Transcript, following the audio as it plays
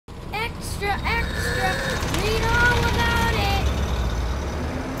extra, extra, read all about it.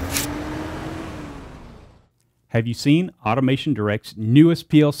 Have you seen Automation Direct's newest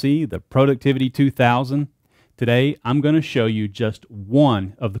PLC, the Productivity2000? Today, I'm going to show you just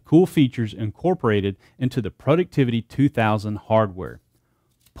one of the cool features incorporated into the Productivity2000 hardware.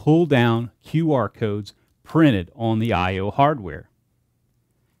 Pull down QR codes printed on the I/O hardware.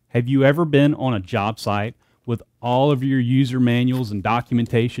 Have you ever been on a job site with all of your user manuals and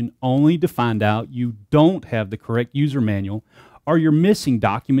documentation only to find out you don't have the correct user manual or you're missing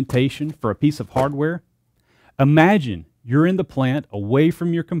documentation for a piece of hardware? Imagine you're in the plant away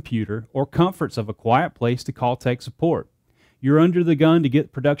from your computer or comforts of a quiet place to call tech support. You're under the gun to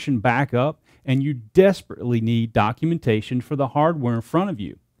get production back up and you desperately need documentation for the hardware in front of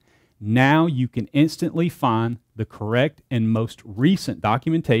you. Now you can instantly find the correct and most recent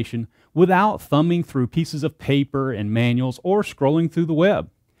documentation without thumbing through pieces of paper and manuals or scrolling through the web.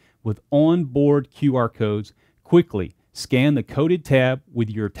 With onboard QR codes, quickly scan the coded tab with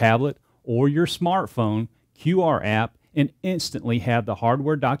your tablet or your smartphone QR app and instantly have the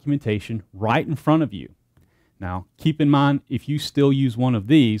hardware documentation right in front of you. Now, keep in mind, if you still use one of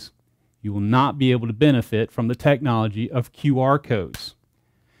these, you will not be able to benefit from the technology of QR codes.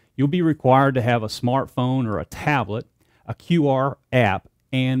 You'll be required to have a smartphone or a tablet, a QR app,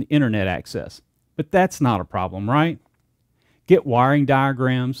 and internet access. But that's not a problem, right? Get wiring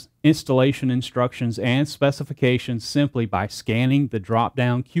diagrams, installation instructions, and specifications simply by scanning the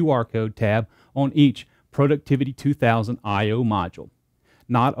drop-down QR code tab on each Productivity2000 I/O module.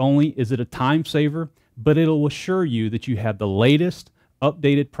 Not only is it a time saver, but it'll assure you that you have the latest,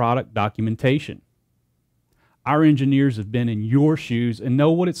 updated product documentation. Our engineers have been in your shoes and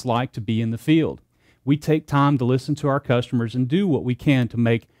know what it's like to be in the field. We take time to listen to our customers and do what we can to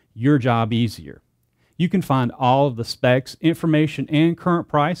make your job easier. You can find all of the specs, information, and current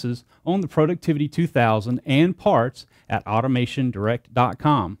prices on the Productivity2000 and parts at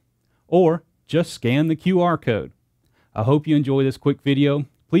AutomationDirect.com, or just scan the QR code. I hope you enjoy this quick video.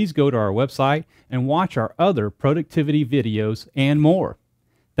 Please go to our website and watch our other productivity videos and more.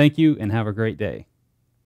 Thank you and have a great day.